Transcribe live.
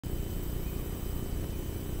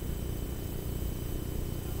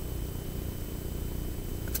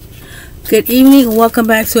Good evening, welcome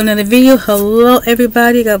back to another video. Hello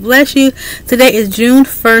everybody, God bless you. Today is June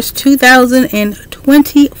 1st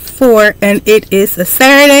 2024 and it is a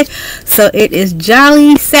Saturday, so it is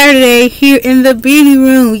Jolly Saturday here in the beauty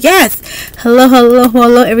room. Yes,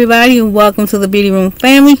 hello everybody, and welcome to the beauty room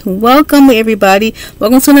family. Welcome everybody,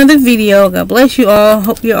 welcome to another video. God bless you all.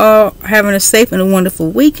 Hope you're all having a safe and a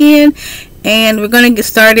wonderful weekend. And we're going to get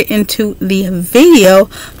started into the video,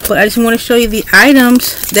 but I just want to show you the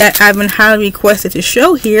items that I've been highly requested to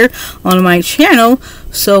show here on my channel.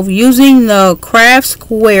 So using the Craft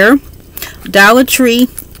Square Dollar Tree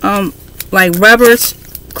like rubbers,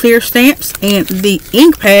 clear stamps, and the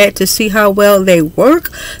ink pad to see how well they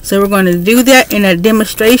work. So we're going to do that in a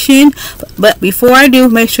demonstration, but before I do,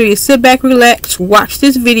 make sure you sit back, relax, watch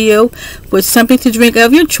this video with something to drink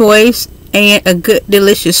of your choice and a good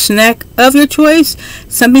delicious snack of your choice,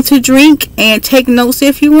 something to drink, and take notes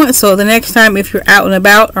if you want. So the next time if you're out and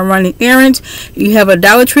about or running errands, you have a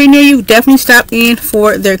Dollar Tree near you, definitely stop in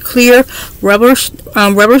for their clear rubber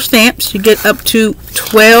stamps. You get up to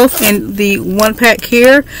 12 in the one pack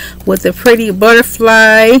here with a pretty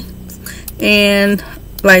butterfly and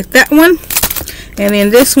like that one. And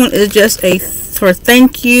then this one is just a for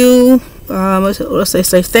thank you. Let's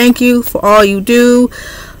say thank you for all you do.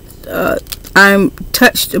 I'm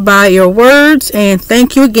touched by your words, and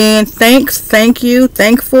thank you again. Thanks, thank you,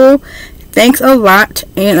 thankful, thanks a lot,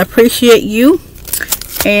 and appreciate you.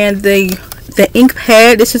 And the ink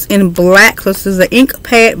pad, this is in black, so this is the ink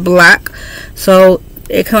pad black, so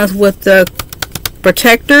it comes with the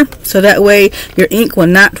protector, so that way your ink will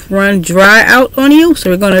not run dry out on you.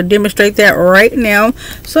 So we're going to demonstrate that right now.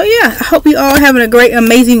 So yeah, I hope you all having a great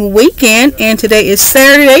amazing weekend, and today is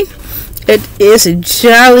Saturday. It is it's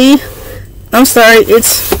not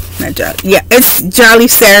Jolly. Yeah, it's Jolly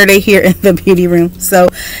Saturday here in the beauty room. So,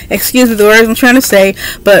 excuse me the words I'm trying to say,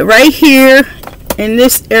 but right here in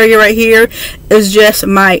this area right here is just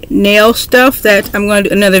my nail stuff that I'm going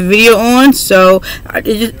to do another video on. So,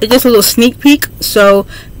 it's just a little sneak peek. So,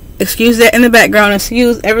 excuse that in the background,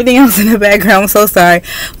 excuse everything else in the background, I'm so sorry,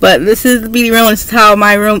 but this is the beauty room. This is how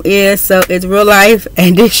my room is, so it's real life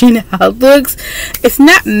edition how it looks. It's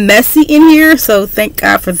not messy in here, so thank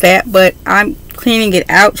God for that, but I'm cleaning it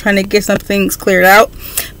out, trying to get some things cleared out.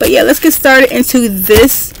 But yeah, let's get started into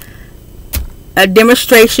this a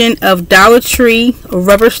demonstration of Dollar Tree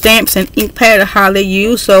rubber stamps and ink pad, how they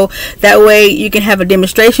use, so that way you can have a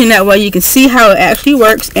demonstration, that way you can see how it actually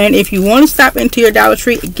works. And if you want to stop into your Dollar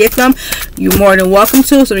Tree and get them, you're more than welcome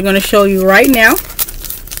to. So we're going to show you right now.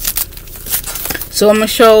 So I'm going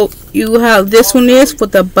to show you how this one is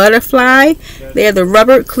with the butterfly. They are the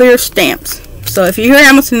rubber clear stamps. So if you hear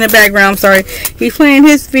Hamilton in the background, I'm sorry, he's playing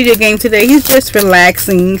his video game today. He's just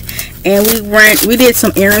relaxing, and we did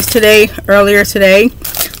some errands earlier today,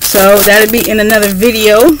 so that'll be in another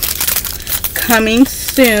video coming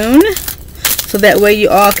soon, so that way you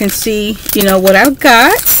all can see, you know, what I've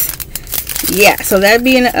got. Yeah, so that'll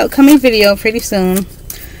be in an upcoming video pretty soon.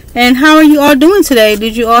 And how are you all doing today?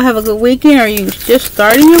 Did you all have a good weekend? Are you just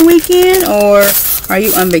starting your weekend, or are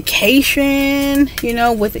you on vacation, you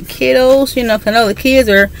know, with the kiddos? You know, 'cause I know the kids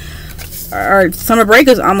are summer break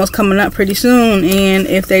is almost coming up pretty soon, and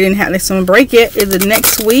if they didn't have their summer break yet, is it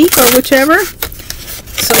next week or whichever?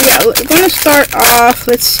 So yeah, we're gonna start off.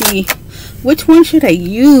 Let's see, which one should I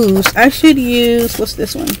use? I should use, what's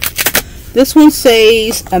this one? This one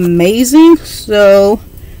says amazing, so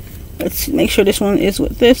let's make sure this one is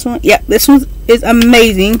with this one. Yeah, this one is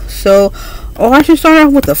amazing. So, oh, I should start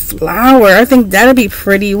off with the flower. I think that'd be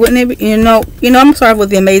pretty, wouldn't it be? You know, I'm gonna start off with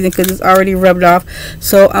the amazing because it's already rubbed off.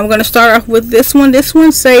 So I'm gonna start off with this one. This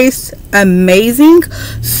one says amazing.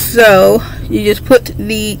 So you just put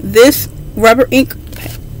this rubber ink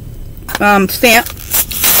stamp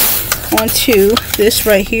onto this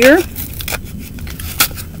right here.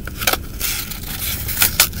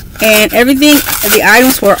 And everything, the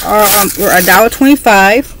items were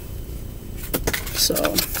 $1.25. So,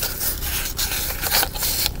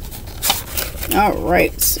 all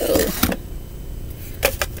right. So,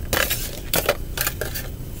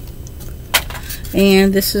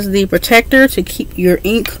 and this is the protector to keep your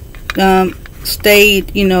ink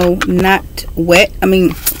stayed, you know, not wet. I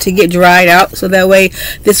mean, to get dried out, so that way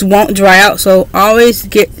this won't dry out. So always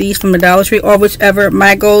get these from the Dollar Tree or whichever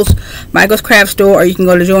Michael's Craft Store, or you can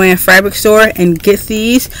go to Joann Fabric Store and get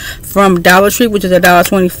these from Dollar Tree, which is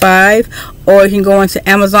 $1.25, or you can go into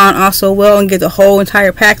Amazon also and get the whole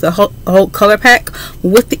entire pack, the whole color pack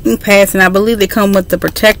with the ink pads. And I believe they come with the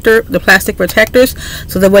protector, the plastic protectors,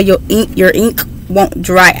 so that way your ink won't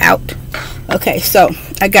dry out. Okay, so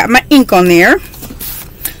I got my ink on there.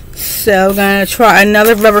 So I'm gonna try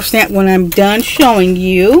another rubber stamp when I'm done showing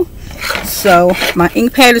you. So my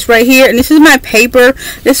ink pad is right here, and this is my paper.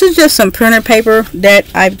 This is just some printer paper that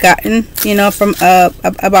I've gotten, you know, from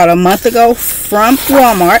about a month ago from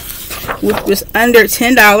Walmart, which was under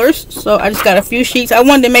 $10. So I just got a few sheets. I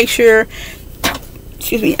wanted to make sure,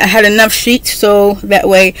 excuse me, I had enough sheets so that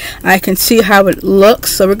way I can see how it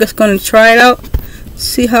looks. So we're just going to try it out,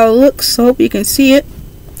 see how it looks. So hope you can see it.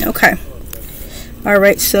 Okay.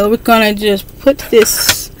 Alright, so we're going to just put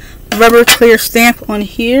this rubber clear stamp on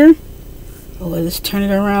here. Oh, let's turn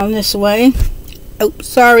it around this way. Oh,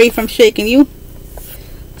 sorry if I'm shaking you.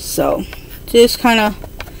 So just kind of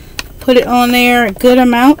put it on there, a good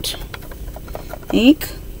amount ink.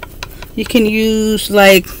 You can use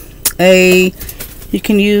like a, you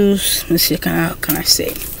can use, let's see, can I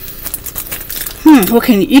say, what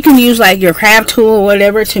can you can use like your craft tool or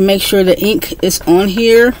whatever to make sure the ink is on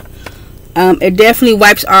here. It definitely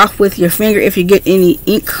wipes off with your finger if you get any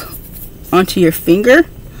ink onto your finger.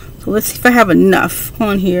 So let's see if I have enough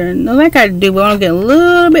on here. No, like I do, but I want to get a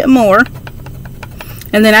little bit more.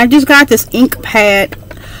 And then I just got this ink pad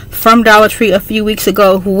from Dollar Tree a few weeks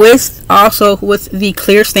ago with also with the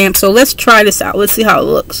clear stamp. So let's try this out. Let's see how it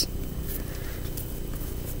looks.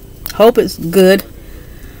 Hope it's good.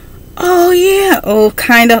 Oh yeah. Oh,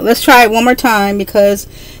 kind of. Let's try it one more time because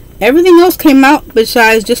everything else came out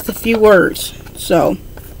besides just a few words. So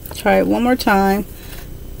try it one more time.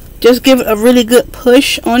 Just give it a really good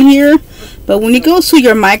push on here. But when you go to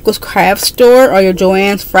your Michael's Craft Store or your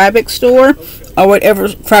Joann's Fabric Store or whatever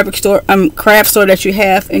fabric store, craft store that you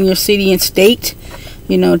have in your city and state,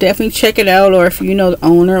 you know, definitely check it out. Or if you know the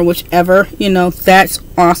owner or whichever, you know, that's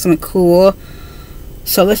awesome and cool.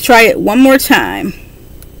 So let's try it one more time.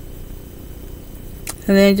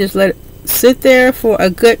 And then just let it sit there for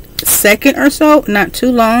a good second or so, not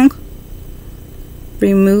too long.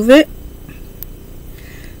 Remove it.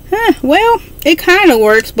 Well, it kind of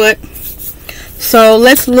works, but so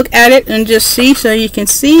let's look at it and just see so you can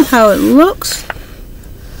see how it looks.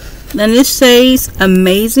 Then this says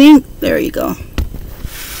amazing. There you go.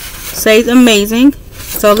 Says amazing.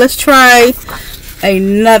 So let's try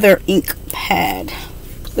another ink pad.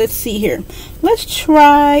 Let's see here. Let's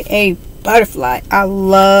try a butterfly. I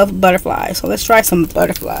love butterflies. So let's try some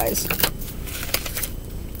butterflies.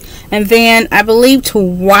 And then I believe to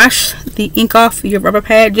wash the ink off your rubber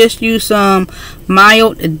pad, just use some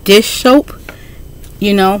mild dish soap.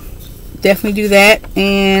 You know, definitely do that.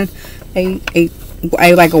 And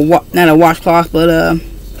not a washcloth, but a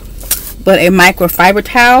microfiber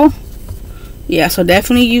towel. Yeah, so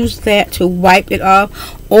definitely use that to wipe it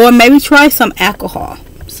off. Or maybe try some alcohol.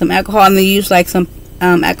 Some alcohol, and then use like some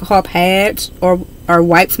alcohol pads or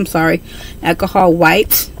wipes. I'm sorry, alcohol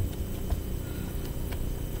wipes.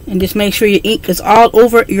 And just make sure your ink is all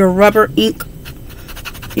over your rubber ink,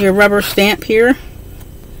 your rubber stamp here.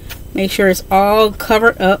 Make sure it's all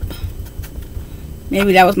covered up.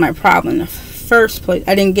 Maybe that was my problem in the first place.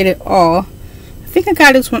 I didn't get it all. I think I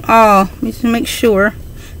got this one all. Just to make sure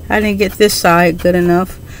I didn't get this side good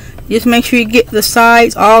enough. Just make sure you get the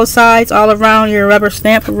sides all around your rubber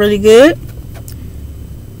stamp really good.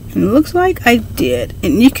 And it looks like I did.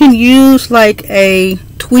 And you can use like a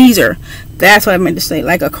tweezer. That's what I meant to say,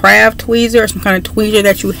 like a craft tweezer or some kind of tweezer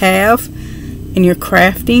that you have in your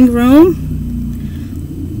crafting room.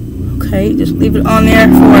 Okay, just leave it on there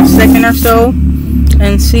for a second or so.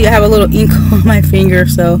 And see, I have a little ink on my finger,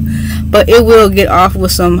 so, but it will get off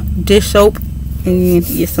with some dish soap and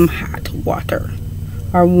get some hot water.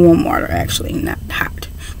 Or warm water, actually, not hot.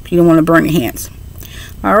 You don't want to burn your hands.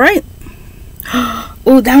 Alright.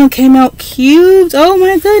 Oh, that one came out cute. Oh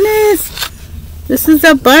my goodness. This is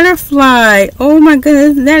a butterfly. Oh my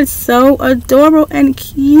goodness, that is so adorable and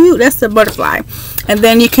cute. That's the butterfly. And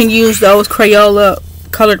then you can use those Crayola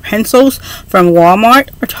colored pencils from Walmart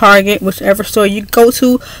or Target, whichever store you go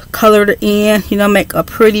to. Color it in, you know, make a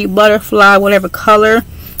pretty butterfly, whatever color.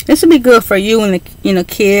 This would be good for you and the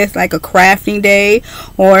kids, like a crafting day,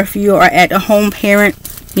 or if you are at a home parent,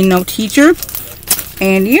 you know, teacher.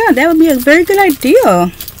 And yeah, that would be a very good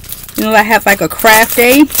idea. You know, I have like a craft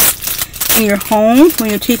day in your home when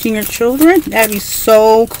you're teaching your children. That'd be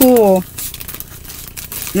so cool.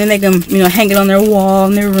 And then they can, you know, hang it on their wall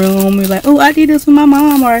in their room. You're like, oh, I did this with my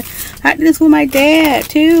mom, or I did this with my dad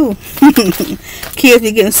too. Kids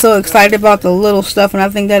are getting so excited about the little stuff, and I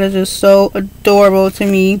think that is just so adorable to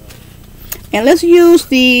me. And let's use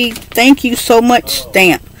the thank you so much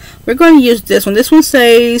stamp. We're going to use this one. This one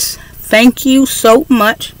says thank you so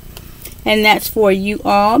much, and that's for you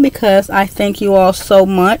all because I thank you all so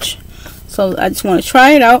much. So I just want to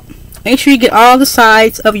try it out. Make sure you get all the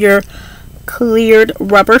sides of your cleared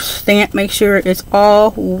rubber stamp. Make sure it's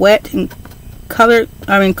all wet and colored,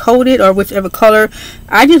 coated, or whichever color.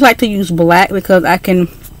 I just like to use black because I can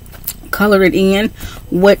color it in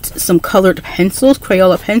with some colored pencils,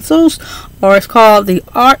 Crayola pencils, or it's called the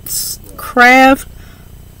Arts Craft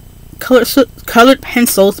colored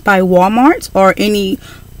pencils by Walmart, or any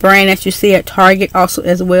brand that you see at Target also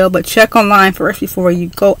as well. But check online first before you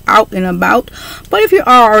go out and about. But if you're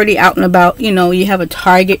already out and about, you know, you have a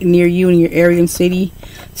Target near you in your area and city,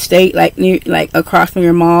 state, like across from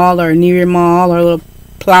your mall or near your mall or a little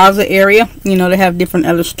plaza area, you know, they have different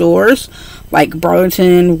other stores like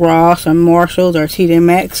Burlington, Ross, or Marshalls, or TJ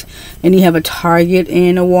Maxx, and you have a Target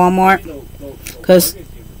and a Walmart. Because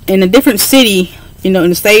in a different city, you know, in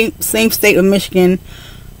the same state of Michigan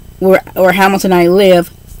where Hamilton and I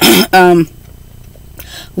live,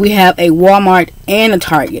 we have a Walmart and a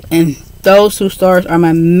Target, and those two stores are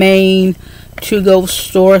my main to-go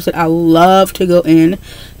stores that I love to go in.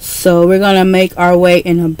 So we're gonna make our way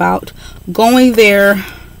in about going there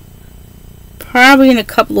probably in a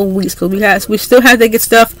couple of weeks, because we still have to get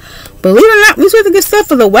stuff. Believe it or not, we still have to get stuff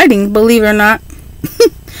for the wedding. Believe it or not.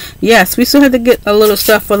 Yes, we still have to get a little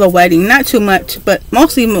stuff for the wedding. Not too much, but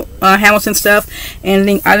mostly Hamilton stuff. And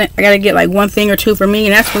then I gotta get like one thing or two for me,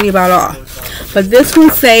 and that's really about all. But this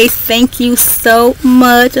one says thank you so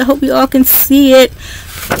much. I hope you all can see it.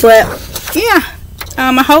 But yeah,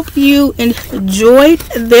 I hope you enjoyed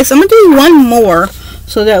this. I'm gonna do one more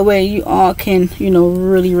so that way you all can, you know,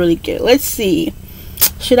 really get it. Let's see.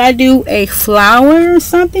 Should I do a flower or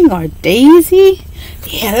something, or daisy?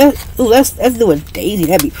 Yeah, let's do a daisy.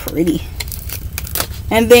 That'd be pretty.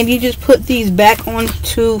 And then you just put these back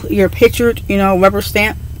onto your pictured, you know, rubber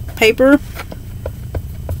stamp paper.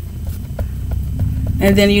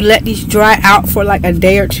 And then you let these dry out for like a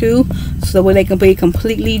day or two, so that they can be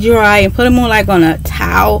completely dry, and put them on like on a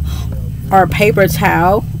towel or a paper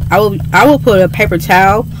towel. I will put a paper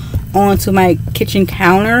towel onto my kitchen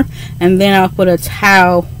counter, and then I'll put a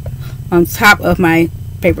towel on top of my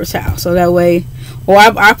paper towel, so that way, or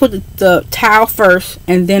I put the towel first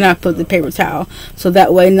and then I put the paper towel, so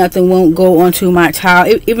that way nothing won't go onto my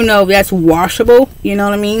towel, even though that's washable, you know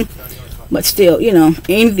what I mean, but still, you know,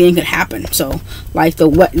 anything could happen. So like the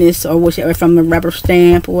wetness or whichever from the rubber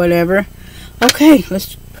stamp or whatever. Okay,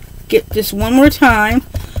 let's get this one more time.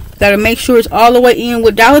 Gotta make sure it's all the way in.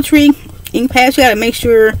 With Dollar Tree ink pads, you gotta make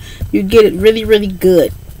sure you get it really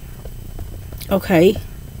good. Okay,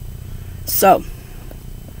 so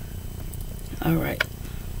alright,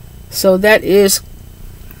 so that is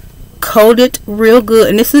coated real good,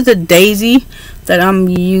 and this is the daisy that I'm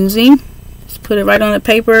using. Just put it right on the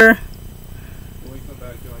paper,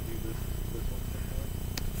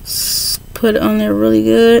 put it on there really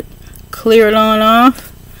good, clear it on off.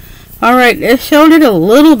 Alright, it showed it a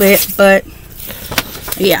little bit, but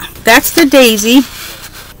yeah, that's the daisy.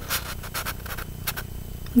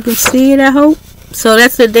 You can see it, I hope. So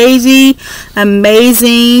that's the daisy,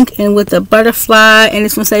 amazing, and with the butterfly, and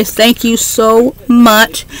this one says thank you so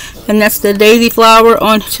much, and that's the daisy flower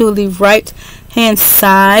onto the right hand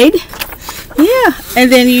side. Yeah,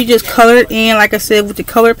 and then you just color it in, like I said, with the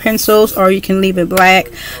colored pencils, or you can leave it black.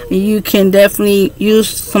 You can definitely use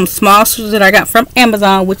some small scissors that I got from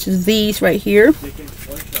Amazon, which is these right here.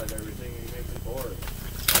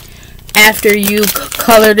 After you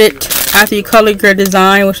colored your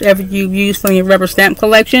design, whichever you use from your rubber stamp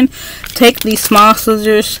collection, take these small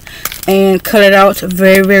scissors and cut it out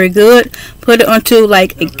very good. Put it onto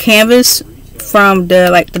like a canvas from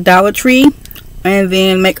the Dollar Tree, and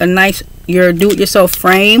then make a nice your do-it-yourself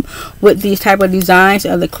frame with these type of designs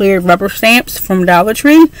of the clear rubber stamps from Dollar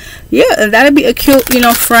Tree. Yeah, that'd be a cute, you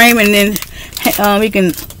know, frame, and then you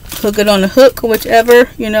can hook it on the hook or whichever,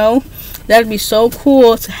 you know. That'd be so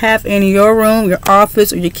cool to have in your room, your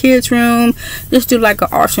office, or your kids' room. Just do like an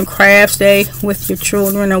arts and crafts day with your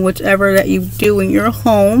children or whichever that you do in your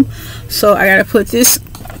home. So I gotta put this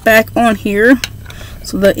back on here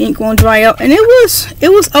so the ink won't dry out. And it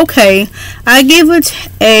was okay. I give it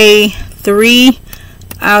a 3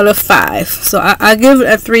 out of 5. So I give it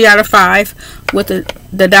a 3 out of 5 with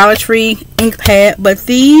the Dollar Tree ink pad. But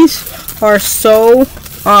these are so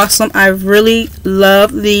awesome. I really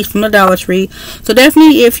love these from the Dollar Tree. So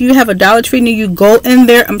definitely, if you have a Dollar Tree near you, go in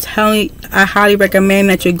there. I'm telling you, I highly recommend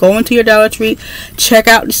that you go into your Dollar Tree, check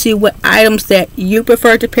out to see what items that you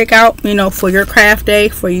prefer to pick out, you know, for your craft day,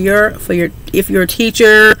 for your if you're a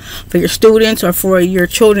teacher, for your students, or for your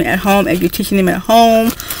children at home if you're teaching them at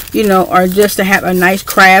home. you know, or just to have a nice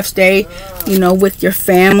crafts day, you know, with your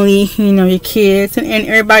family, you know, your kids, and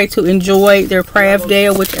everybody to enjoy their craft day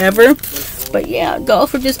or whichever. But yeah, go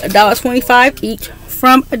for just $1.25 each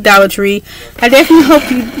from Dollar Tree. I definitely hope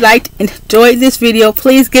you liked and enjoyed this video.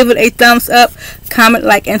 Please give it a thumbs up, comment,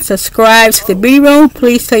 like, and subscribe to the Beauty Room.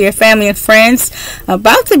 Please tell your family and friends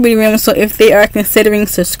about the Beauty Room, so if they are considering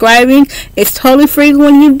subscribing, it's totally free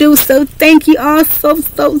when you do so. Thank you all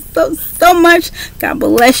so much. God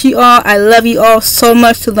bless you all. I love you all so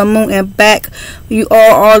much, to the moon and back. You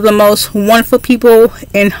all are the most wonderful people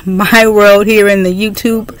in my world here in the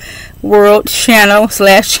YouTube world channel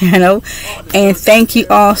 /channel, and thank you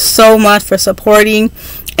all so much for supporting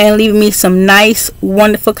and leaving me some nice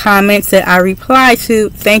wonderful comments that I reply to.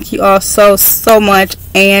 Thank you all so much,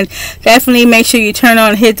 and definitely make sure you turn on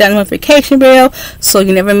and hit that notification bell so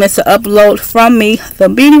you never miss an upload from me, the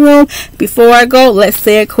Beauty Room. Before I go, let's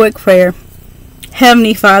say a quick prayer.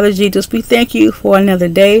 Heavenly Father Jesus, we thank you for another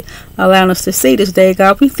day, allowing us to see this day,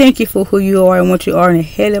 God. We thank you for who you are and what you are in the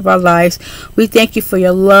head of our lives. We thank you for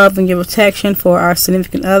your love and your protection for our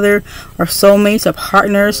significant other, our soulmates, our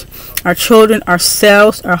partners, our children,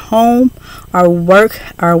 ourselves, our home, our work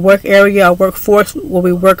area, our workforce, where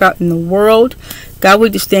we work out in the world. God, we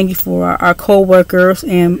just thank you for our co-workers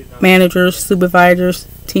and managers, supervisors,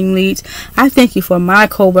 team leads. I thank you for my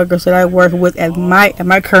co-workers that I work with at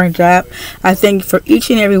my current job. I thank you for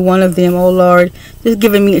each and every one of them, oh Lord, just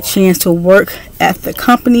giving me a chance to work at the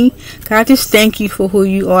company. God, just thank you for who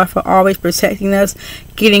you are, for always protecting us,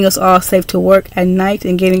 getting us all safe to work at night,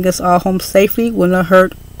 and getting us all home safely with no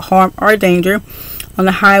hurt, harm, or danger on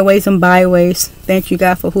the highways and byways. Thank you,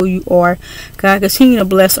 God, for who you are. God, continue to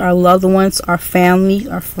bless our loved ones, our family,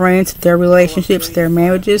 our friends, their relationships, their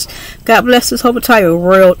marriages. God, bless this whole entire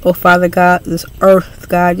world, oh Father God, this earth,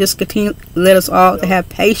 God. Just continue to let us all to have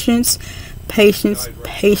patience,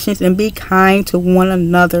 and be kind to one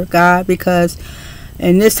another, God, because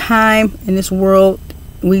in this time, in this world,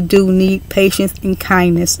 we do need patience and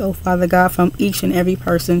kindness, oh Father God, from each and every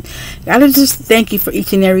person. God, I just thank you for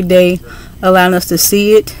each and every day, allowing us to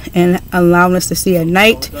see it and allowing us to see at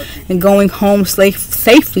night, and going home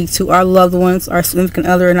safely to our loved ones, our significant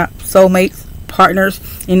other, and our soulmates, partners,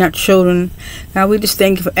 and our children. God, we just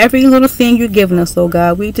thank you for every little thing you're giving us, oh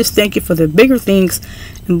God. We just thank you for the bigger things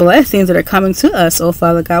and blessings that are coming to us, oh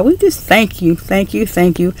Father God. We just thank you.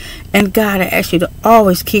 And God, I ask you to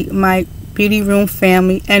always keep my Beauty Room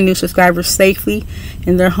family and new subscribers safely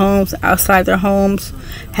in their homes, outside their homes,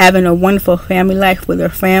 having a wonderful family life with their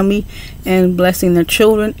family, and blessing their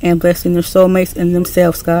children and blessing their soulmates and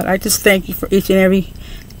themselves, God. I just thank you for each and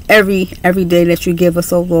every day that you give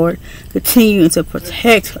us, oh Lord. Continue to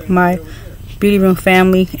protect my Beauty Room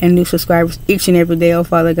family and new subscribers each and every day, oh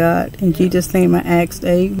Father God. In Jesus' name I ask,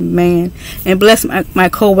 amen. And bless my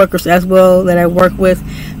co-workers as well that I work with,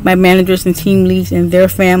 my managers and team leads and their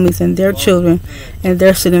families and their children and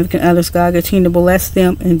their significant others, God. Continue to bless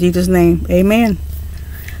them in Jesus' name, amen.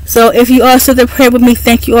 So if you all said the prayer with me,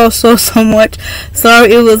 thank you all so much.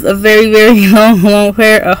 Sorry it was a very long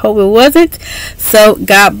prayer. I hope it wasn't. So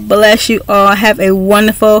God bless you all. Have a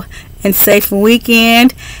wonderful and safe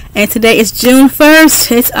weekend. And today is June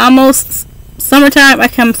 1st. It's almost summertime.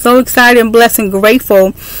 I'm so excited and blessed and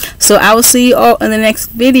grateful. So I will see you all in the next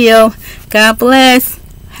video. God bless.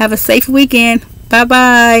 Have a safe weekend. Bye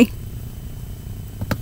bye.